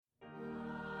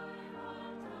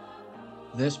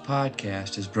This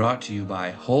podcast is brought to you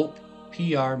by Hope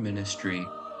PR Ministry.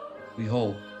 We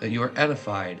hope that you are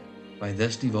edified by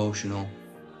this devotional.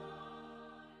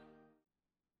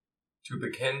 To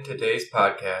begin today's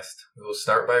podcast, we will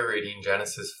start by reading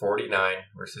Genesis 49,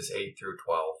 verses 8 through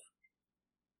 12.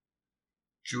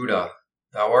 Judah,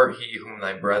 thou art he whom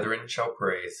thy brethren shall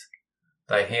praise.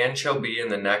 Thy hand shall be in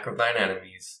the neck of thine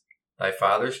enemies. Thy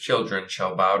father's children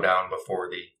shall bow down before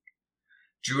thee.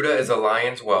 Judah is a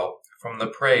lion's whelp. From the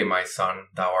prey, my son,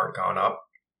 thou art gone up.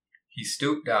 He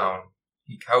stooped down.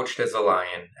 He couched as a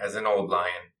lion, as an old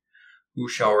lion. Who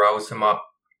shall rouse him up?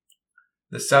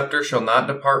 The scepter shall not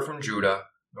depart from Judah,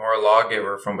 nor a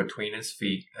lawgiver from between his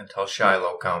feet, until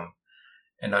Shiloh come,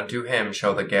 and unto him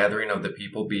shall the gathering of the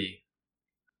people be.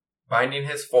 Binding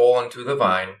his foal unto the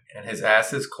vine, and his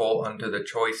ass's colt unto the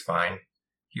choice vine,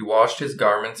 he washed his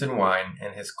garments in wine,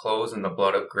 and his clothes in the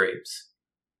blood of grapes.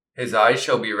 His eyes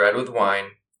shall be red with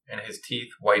wine, and his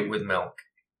teeth white with milk.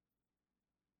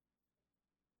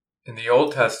 In the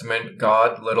Old Testament,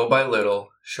 God, little by little,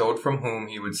 showed from whom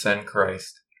he would send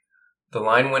Christ. The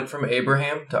line went from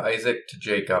Abraham to Isaac to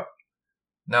Jacob.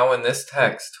 Now in this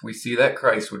text, we see that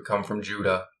Christ would come from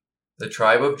Judah. The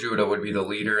tribe of Judah would be the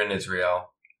leader in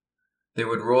Israel. They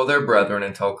would rule their brethren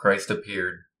until Christ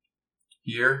appeared.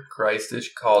 Here, Christ is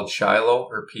called Shiloh,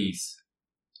 or peace.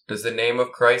 Does the name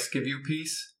of Christ give you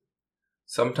peace?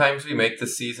 Sometimes we make the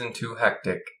season too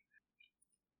hectic.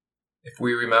 If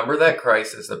we remember that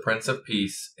Christ is the Prince of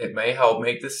Peace, it may help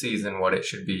make the season what it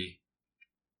should be.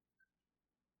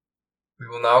 We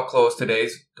will now close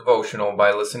today's devotional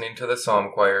by listening to the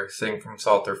Psalm Choir sing from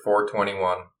Psalter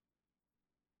 421.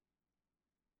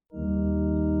 Oh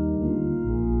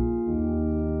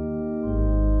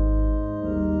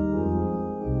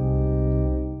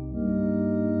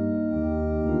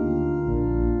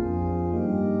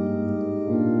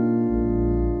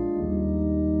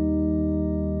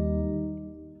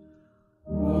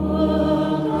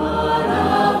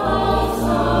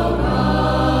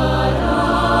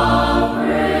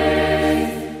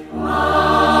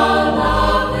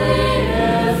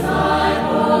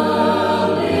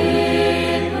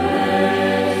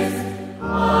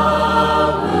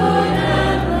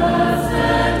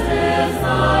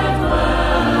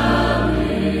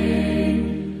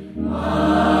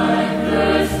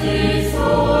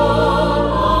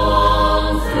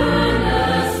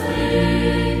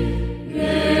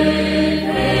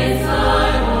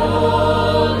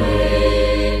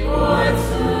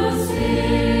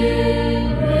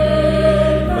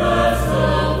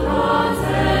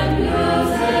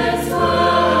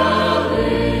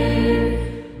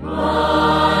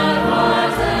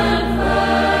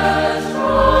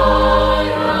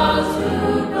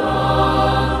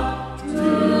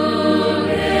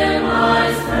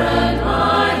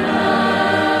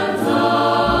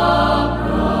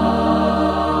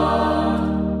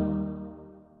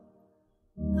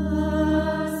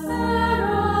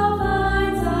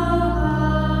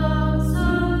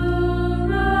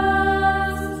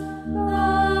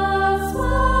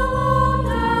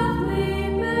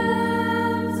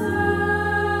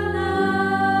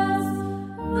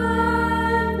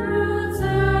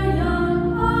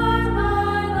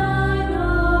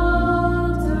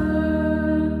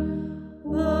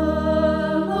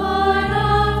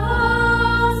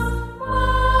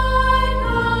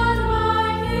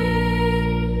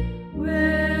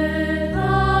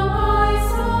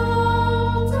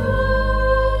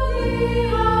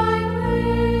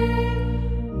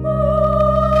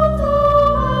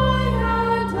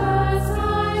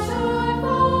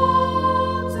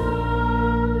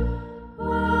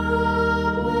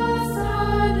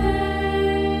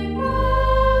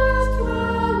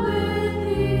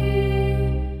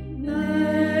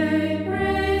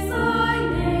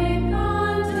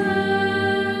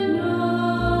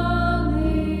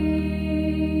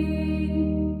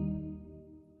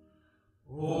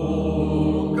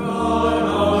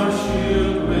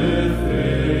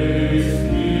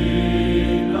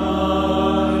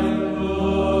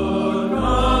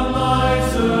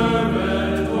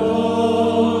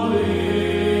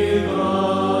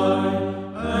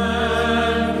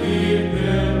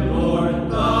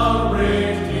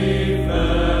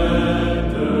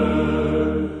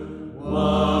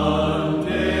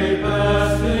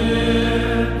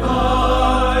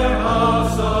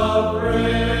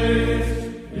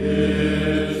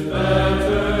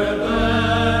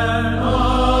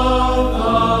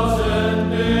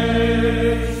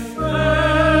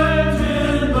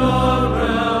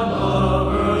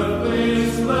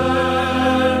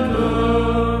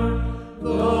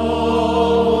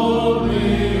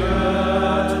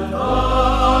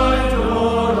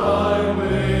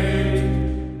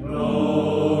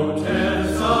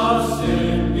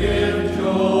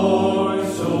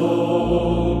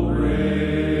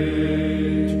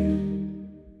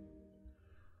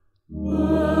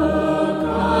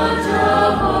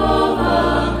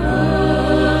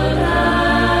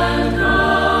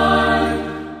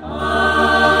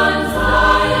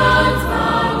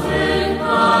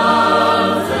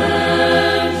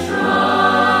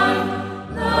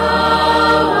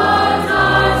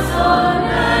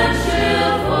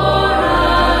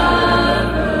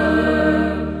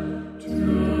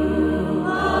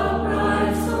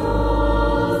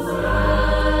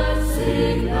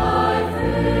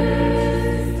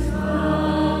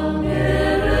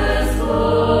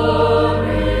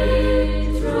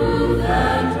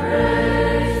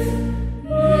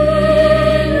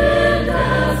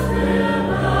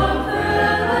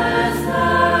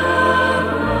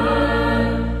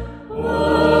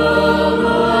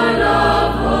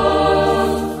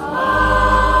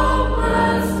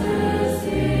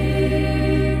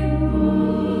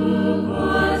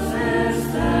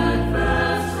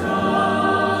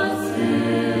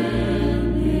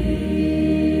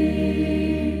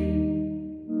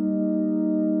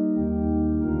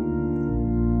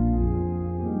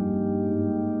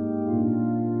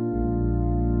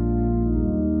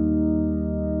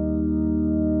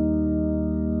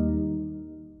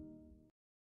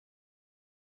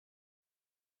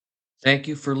Thank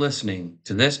you for listening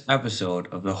to this episode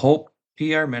of the Hope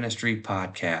PR Ministry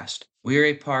podcast. We are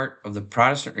a part of the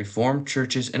Protestant Reformed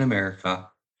Churches in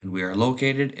America, and we are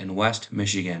located in West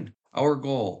Michigan. Our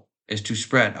goal is to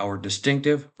spread our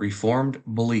distinctive Reformed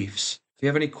beliefs. If you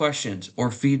have any questions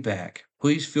or feedback,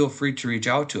 please feel free to reach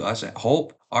out to us at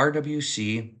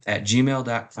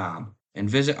hoperwc@gmail.com and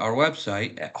visit our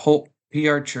website at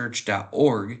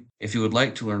hopeprchurch.org if you would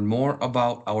like to learn more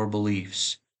about our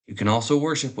beliefs. You can also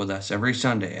worship with us every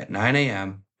Sunday at 9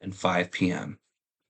 a.m. and 5 p.m.